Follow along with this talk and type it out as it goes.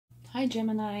Hi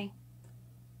Gemini,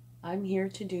 I'm here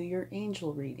to do your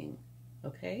angel reading,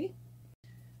 okay?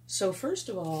 So first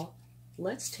of all,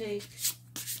 let's take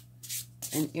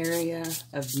an area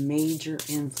of major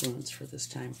influence for this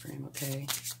time frame, okay?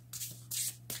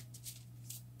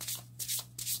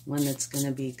 One that's going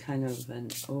to be kind of an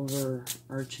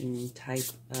overarching type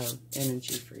of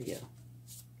energy for you.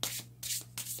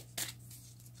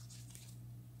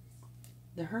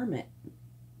 The Hermit.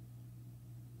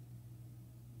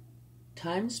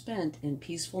 Time spent in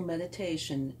peaceful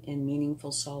meditation and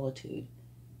meaningful solitude.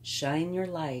 Shine your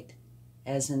light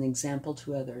as an example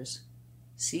to others.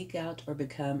 Seek out or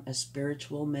become a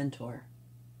spiritual mentor.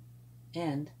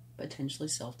 And potentially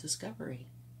self-discovery.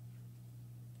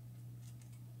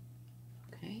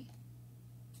 Okay.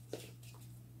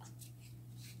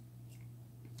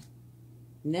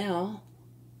 Now,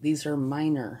 these are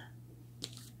minor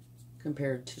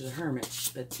compared to the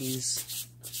Hermit, but these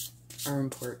are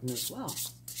important as well.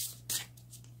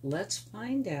 Let's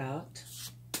find out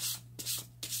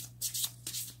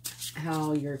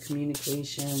how your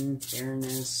communication,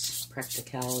 fairness,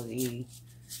 practicality,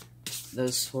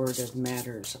 those sort of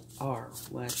matters are.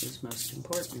 What is most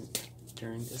important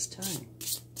during this time?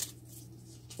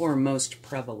 Or most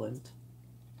prevalent.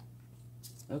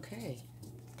 Okay.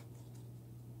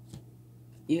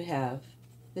 You have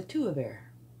the Two of Air.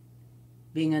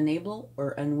 Being unable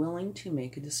or unwilling to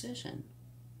make a decision.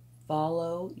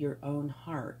 Follow your own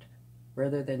heart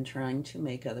rather than trying to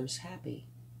make others happy.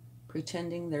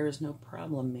 Pretending there is no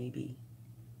problem maybe,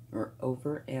 or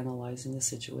over-analyzing the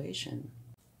situation.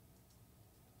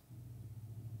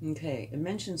 Okay, it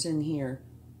mentions in here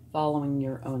following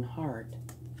your own heart,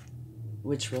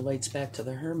 which relates back to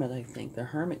the Hermit, I think. The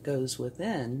Hermit goes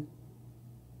within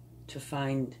to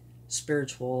find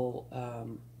spiritual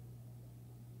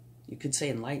you could say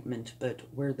enlightenment, but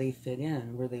where they fit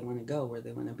in, where they want to go, where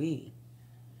they want to be.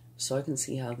 So I can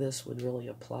see how this would really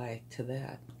apply to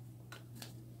that.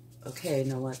 Okay,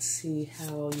 now let's see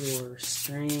how your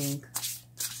strength,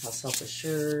 how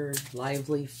self-assured,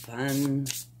 lively, fun,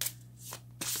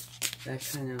 that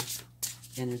kind of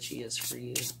energy is for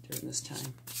you during this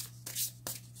time.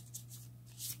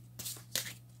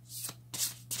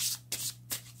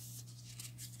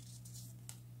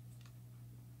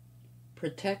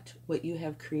 Protect what you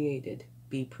have created.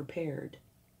 Be prepared.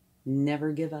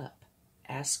 Never give up.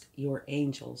 Ask your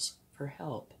angels for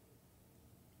help.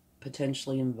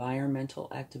 Potentially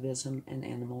environmental activism and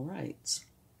animal rights.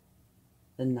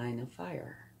 The Nine of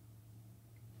Fire.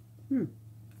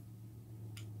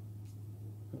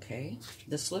 Okay,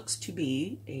 this looks to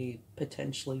be a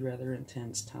potentially rather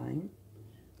intense time,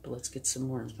 but let's get some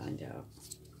more and find out.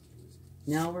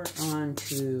 Now we're on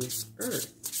to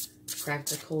Earth.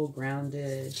 Practical,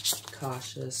 grounded,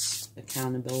 cautious,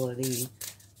 accountability,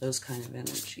 those kind of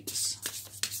energies.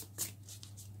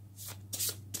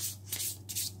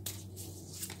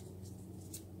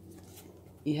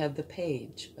 You have the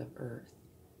Page of Earth.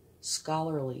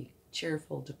 Scholarly,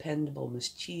 cheerful, dependable,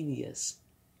 mischievous.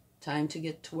 Time to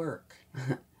get to work.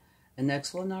 An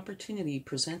excellent opportunity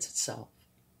presents itself.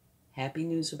 Happy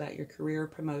news about your career,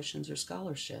 promotions, or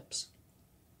scholarships.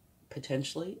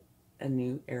 Potentially a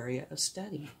new area of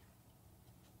study.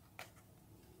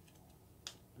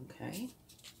 Okay.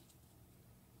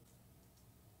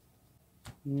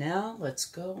 Now let's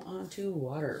go on to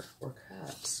Water or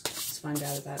Cups. Let's find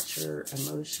out about your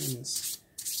emotions,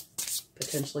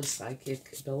 potentially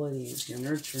psychic abilities, your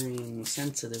nurturing,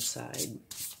 sensitive side.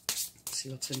 Let's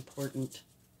see what's important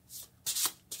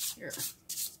here.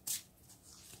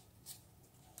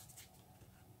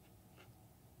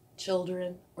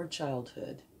 Children or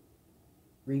childhood.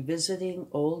 Revisiting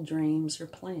old dreams or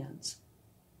plans,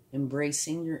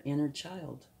 embracing your inner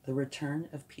child, the return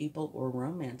of people or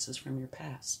romances from your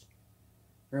past,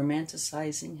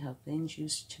 romanticizing how things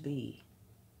used to be.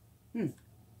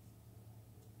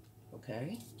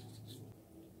 Okay,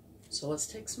 so let's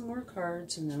take some more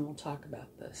cards and then we'll talk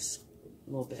about this a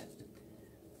little bit.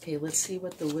 Okay, let's see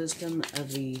what the wisdom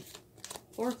of the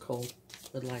Oracle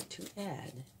would like to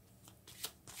add.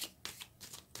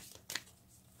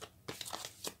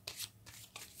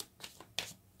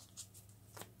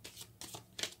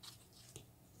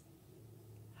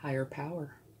 Higher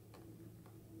Power,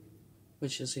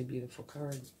 which is a beautiful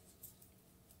card.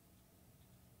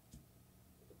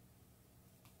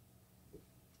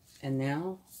 And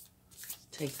now,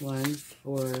 take one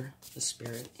for the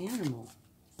Spirit Animal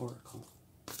Oracle.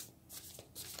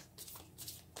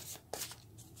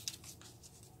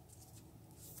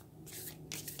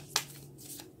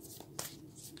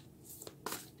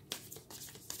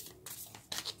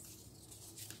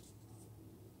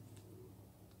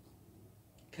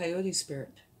 Coyote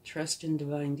Spirit, trust in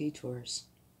divine detours.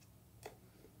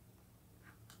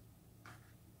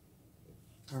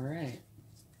 All right.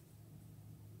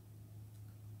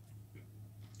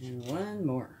 And one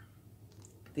more.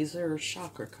 These are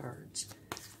chakra cards.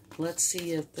 Let's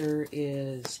see if there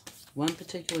is one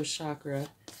particular chakra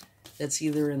that's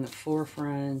either in the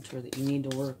forefront or that you need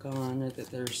to work on or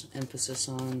that there's emphasis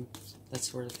on, that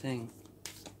sort of thing.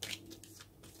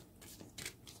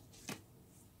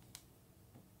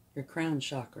 Your crown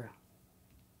chakra.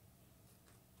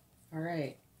 All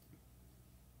right.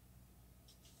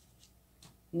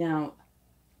 Now,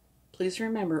 please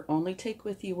remember, only take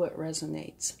with you what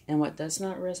resonates, and what does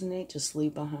not resonate, just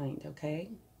leave behind, okay?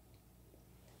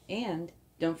 And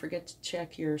don't forget to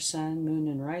check your sun, moon,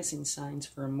 and rising signs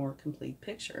for a more complete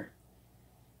picture.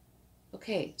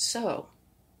 Okay, so,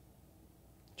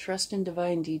 trust in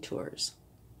divine detours.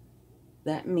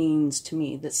 That means to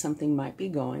me that something might be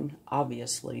going,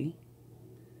 obviously,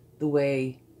 the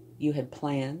way you had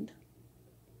planned,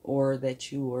 or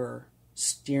that you were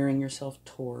steering yourself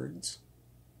towards.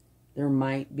 There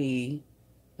might be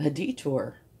a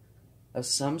detour of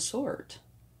some sort.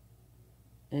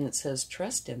 And it says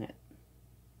trust in it.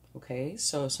 Okay,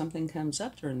 so if something comes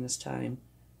up during this time,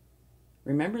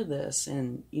 remember this,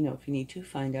 and, you know, if you need to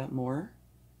find out more,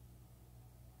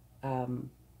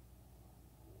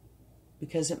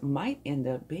 because it might end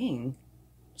up being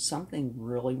something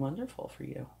really wonderful for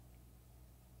you.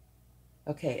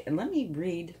 Okay, and let me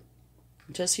read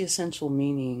just the essential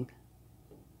meaning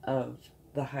of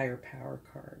the higher power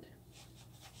card.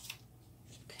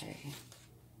 Okay.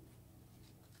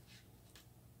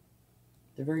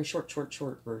 The very short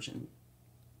version.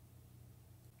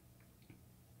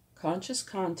 Conscious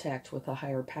contact with a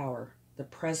higher power, the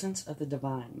presence of the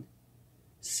divine,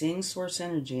 seeing source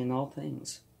energy in all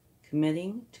things,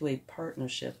 committing to a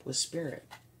partnership with spirit.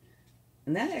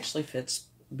 And that actually fits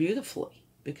beautifully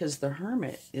because the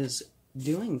hermit is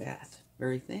doing that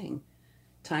very thing.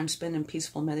 Time spent in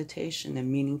peaceful meditation and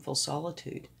meaningful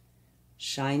solitude.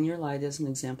 Shine your light as an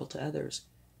example to others.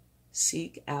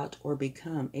 Seek out or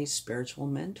become a spiritual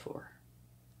mentor.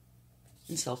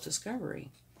 And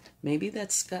self-discovery. Maybe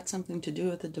that's got something to do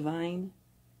with the divine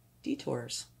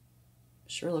detours.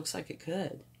 Sure looks like it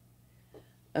could.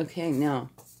 Okay,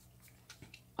 now,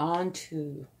 on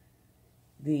to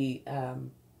the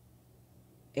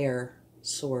air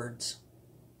swords,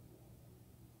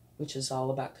 which is all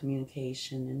about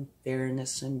communication and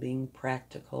fairness and being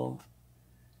practical.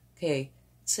 Okay,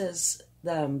 it says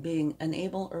being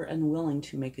unable or unwilling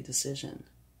to make a decision.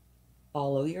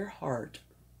 Follow your heart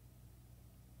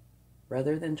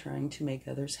rather than trying to make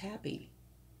others happy.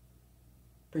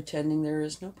 Pretending there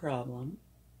is no problem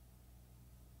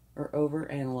or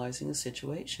overanalyzing a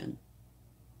situation.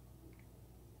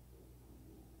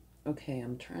 Okay,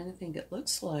 I'm trying to think. It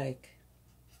looks like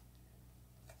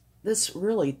this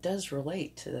really does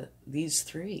relate to these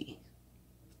three.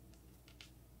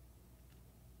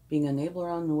 Being unable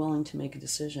or unwilling to make a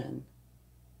decision.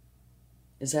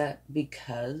 Is that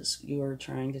because you are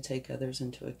trying to take others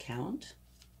into account,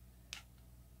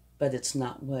 but it's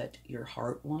not what your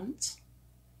heart wants?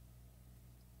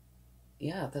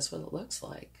 Yeah, that's what it looks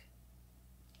like.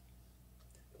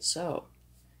 So,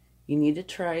 you need to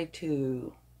try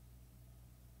to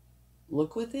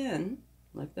look within,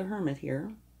 like the hermit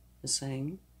here is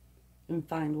saying, and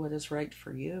find what is right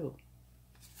for you.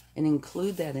 And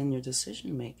include that in your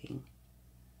decision making.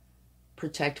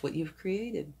 Protect what you've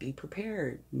created. Be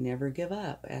prepared. Never give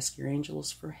up. Ask your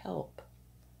angels for help.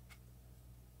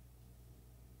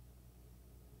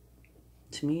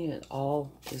 To me, it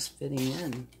all is fitting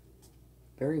in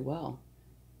very well.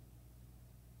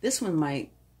 This one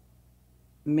might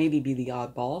maybe be the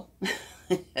oddball,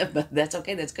 but that's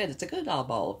okay. That's good. It's a good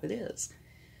oddball if it is.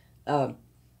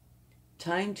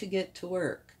 Time to get to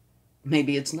work.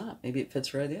 Maybe it's not. Maybe it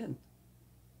fits right in.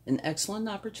 An excellent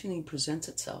opportunity presents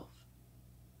itself.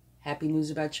 Happy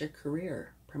news about your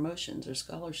career, promotions, or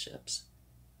scholarships.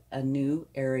 A new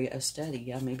area of study.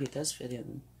 Yeah, maybe it does fit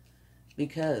in.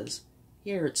 Because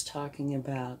here it's talking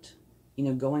about, you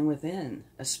know, going within,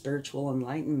 a spiritual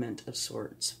enlightenment of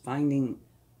sorts, finding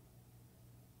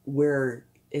where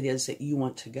it is that you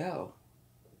want to go.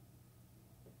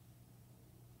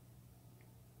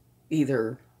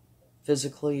 Either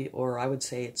physically, or I would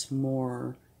say it's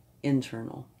more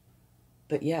internal.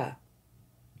 But yeah,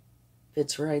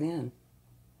 fits right in.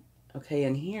 Okay,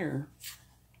 and here,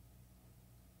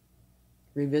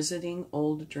 revisiting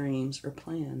old dreams or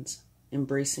plans,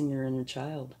 embracing your inner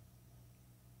child.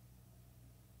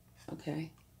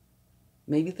 Okay,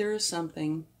 maybe there is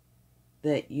something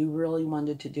that you really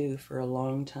wanted to do for a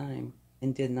long time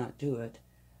and did not do it.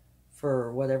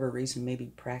 for whatever reason, maybe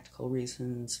practical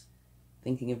reasons,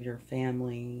 thinking of your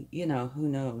family, you know, who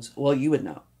knows? Well, you would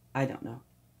know. I don't know,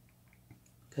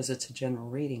 because it's a general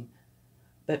reading.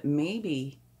 But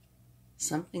maybe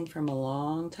something from a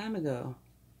long time ago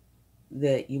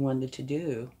that you wanted to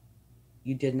do,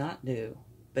 you did not do,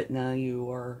 but now you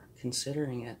are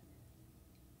considering it.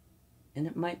 And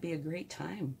it might be a great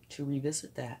time to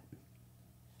revisit that.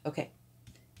 Okay.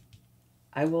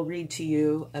 I will read to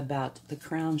you about the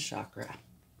crown chakra.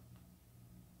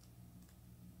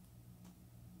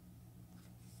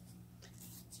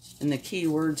 And the key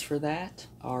words for that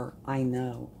are, I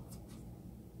know.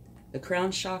 The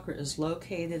crown chakra is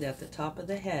located at the top of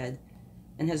the head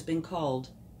and has been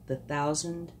called the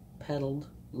 1,000-petaled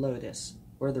lotus,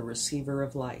 or the receiver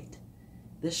of light.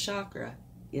 This chakra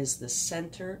is the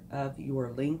center of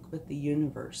your link with the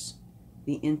universe,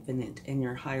 the infinite, and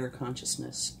your higher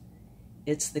consciousness.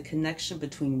 It's the connection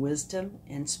between wisdom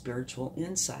and spiritual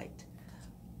insight.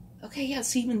 Okay,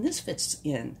 yes, even this fits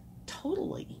in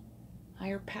totally.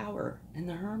 Higher power and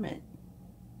the hermit.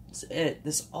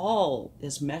 This all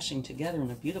is meshing together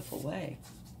in a beautiful way.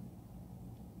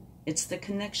 It's the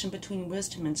connection between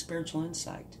wisdom and spiritual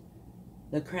insight.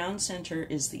 The crown center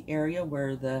is the area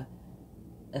where the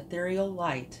ethereal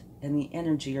light and the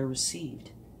energy are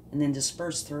received and then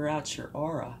dispersed throughout your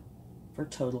aura for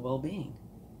total well-being.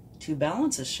 To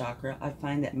balance this chakra, I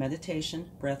find that meditation,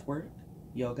 breathwork,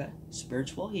 yoga,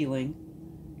 spiritual healing,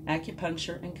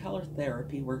 acupuncture, and color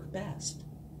therapy work best.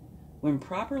 When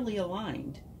properly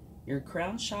aligned, your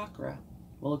crown chakra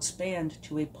will expand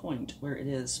to a point where it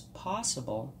is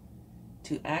possible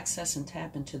to access and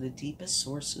tap into the deepest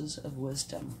sources of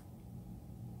wisdom.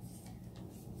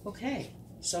 Okay,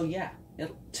 so yeah,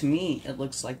 to me, it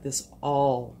looks like this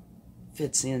all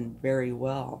fits in very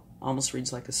well. Almost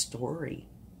reads like a story.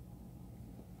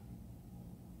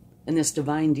 And this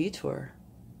divine detour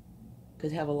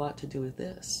could have a lot to do with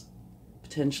this.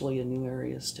 Potentially a new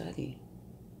area of study.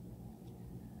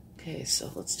 Okay,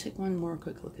 so let's take one more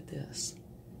quick look at this.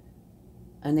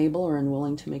 Unable or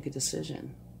unwilling to make a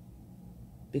decision.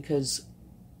 Because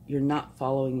you're not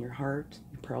following your heart.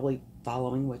 You're probably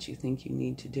following what you think you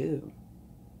need to do.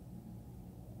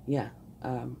 Yeah.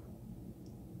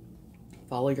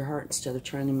 Follow your heart instead of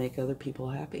trying to make other people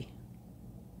happy.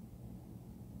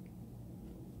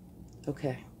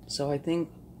 Okay, so I think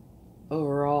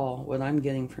overall what I'm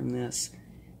getting from this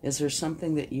is there's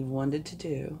something that you've wanted to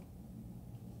do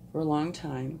for a long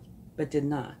time but did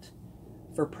not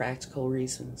for practical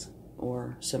reasons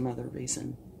or some other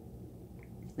reason.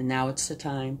 And now it's the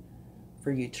time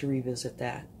for you to revisit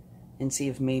that and see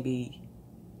if maybe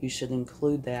you should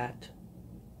include that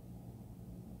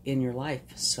in your life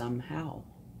somehow.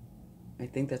 I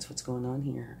think that's what's going on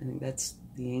here. I think that's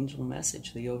the angel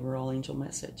message, the overall angel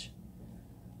message.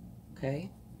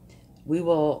 Okay? We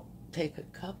will take a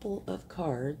couple of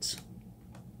cards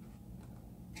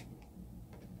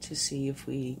to see if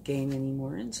we gain any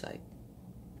more insight.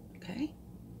 Okay?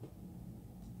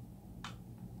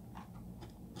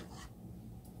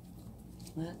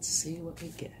 Let's see what we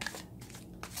get.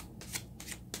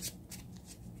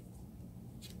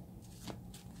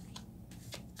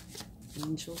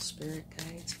 Angel spirit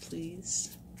guides,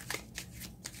 please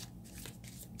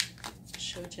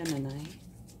show Gemini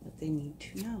what they need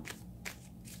to know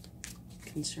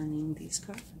concerning these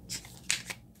cards.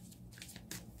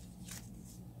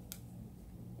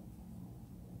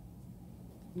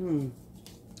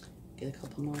 Get a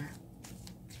couple more.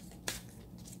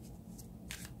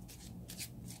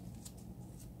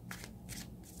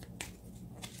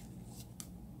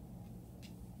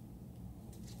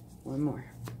 One more.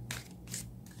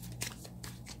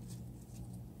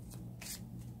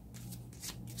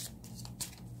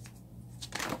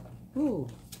 Ooh,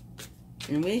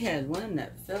 and we had one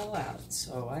that fell out,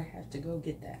 so I have to go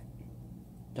get that.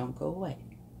 Don't go away.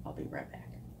 I'll be right back.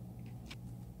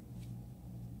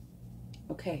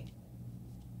 Okay.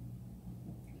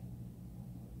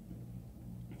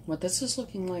 What this is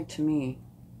looking like to me,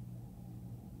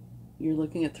 you're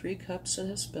looking at 3 cups that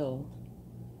have spilled.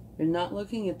 You're not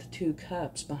looking at the 2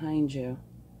 cups behind you,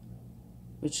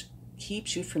 which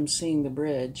keeps you from seeing the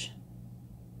bridge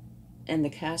and the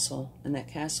castle. And that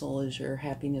castle is your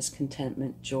happiness,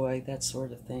 contentment, joy, that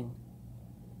sort of thing.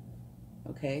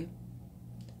 Okay?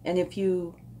 And if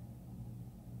you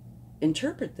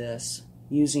interpret this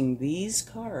using these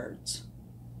cards,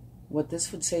 what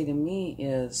this would say to me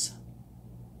is,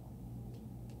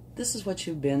 this is what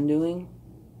you've been doing,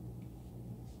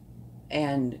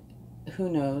 and who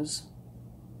knows,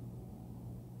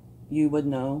 you would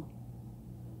know.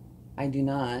 I do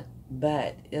not,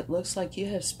 but it looks like you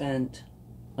have spent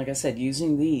like I said,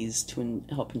 using these to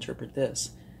help interpret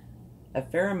this, a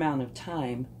fair amount of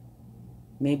time,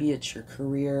 maybe it's your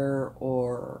career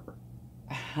or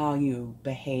how you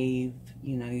behave,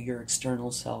 you know, your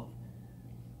external self,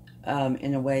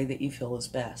 in a way that you feel is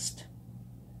best.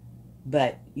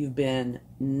 But you've been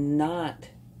not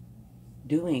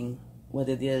doing what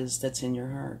it is that's in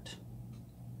your heart.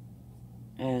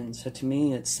 And so to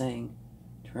me, it's saying,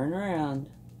 turn around,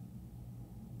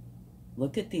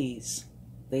 look at these.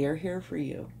 They are here for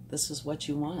you. This is what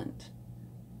you want.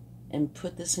 And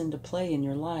put this into play in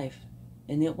your life,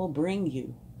 and it will bring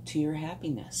you to your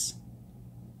happiness.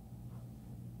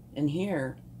 And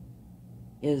here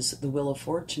is the Wheel of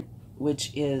Fortune,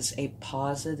 which is a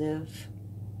positive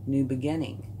new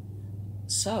beginning.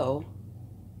 So,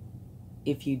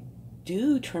 if you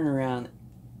do turn around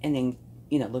and then,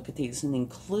 you know, look at these and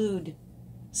include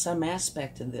some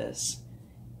aspect of this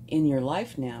in your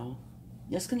life now,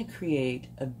 it's going to create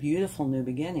a beautiful new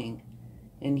beginning.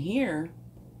 And here,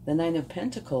 the Nine of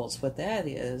Pentacles, what that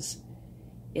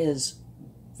is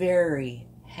very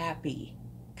happy,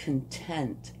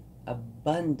 content,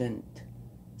 abundant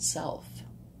self.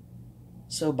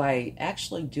 So by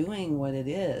actually doing what it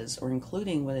is, or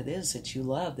including what it is that you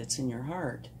love that's in your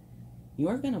heart,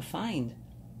 you're going to find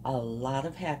a lot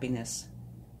of happiness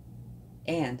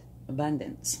and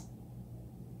abundance.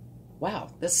 Wow,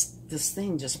 this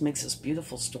thing just makes this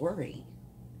beautiful story.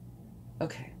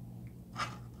 Okay.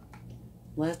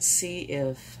 Let's see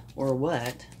if, or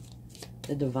what,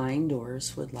 the Divine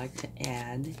Doors would like to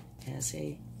add as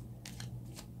a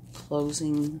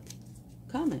closing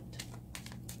comment.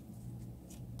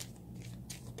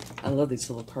 I love these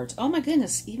little cards. Oh my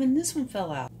goodness, even this one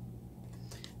fell out.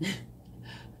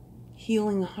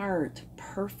 Healing heart,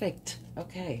 perfect.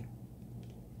 Okay.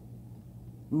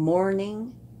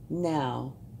 Mourning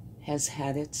now has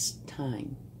had its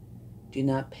time. Do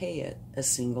not pay it a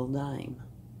single dime.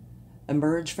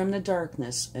 Emerge from the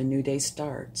darkness, a new day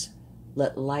starts.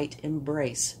 Let light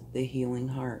embrace the healing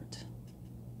heart.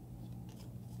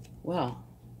 Well,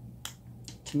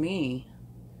 to me,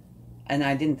 and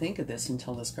I didn't think of this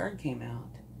until this card came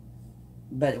out,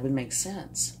 but it would make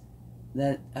sense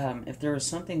that if there was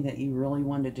something that you really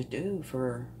wanted to do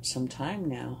for some time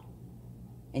now,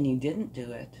 and you didn't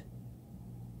do it,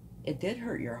 it did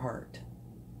hurt your heart.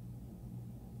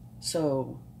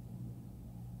 So,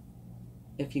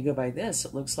 if you go by this,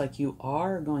 it looks like you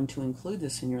are going to include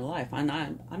this in your life. I'm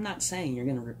not saying you're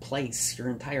going to replace your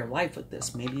entire life with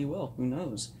this. Maybe you will. Who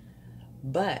knows?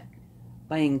 But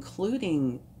by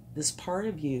including this part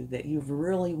of you that you've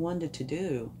really wanted to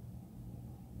do,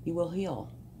 you will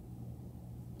heal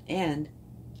and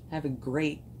have a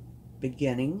great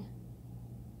beginning.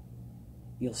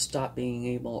 You'll stop being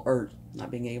able, or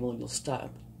not being able, you'll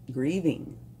stop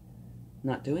grieving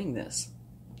not doing this.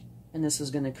 And this is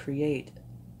going to create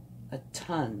a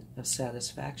ton of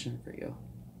satisfaction for you.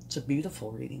 It's a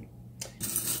beautiful reading.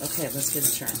 Okay, let's get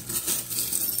a turn.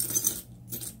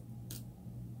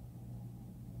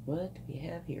 What do we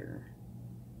have here?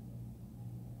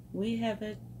 We have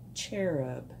a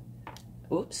cherub.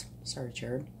 Oops, sorry,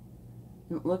 cherub.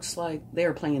 It looks like they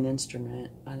are playing an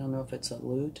instrument. I don't know if it's a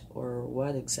lute or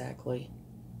what exactly.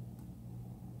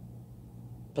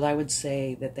 But I would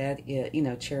say that is, you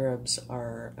know, cherubs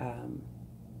are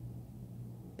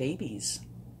babies.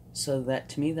 So that,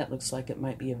 to me, that looks like it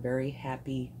might be a very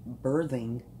happy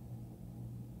birthing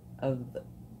of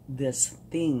this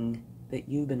thing that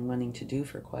you've been wanting to do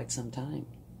for quite some time.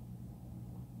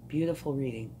 Beautiful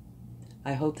reading.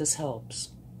 I hope this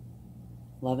helps.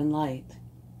 Love and light.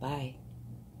 Bye.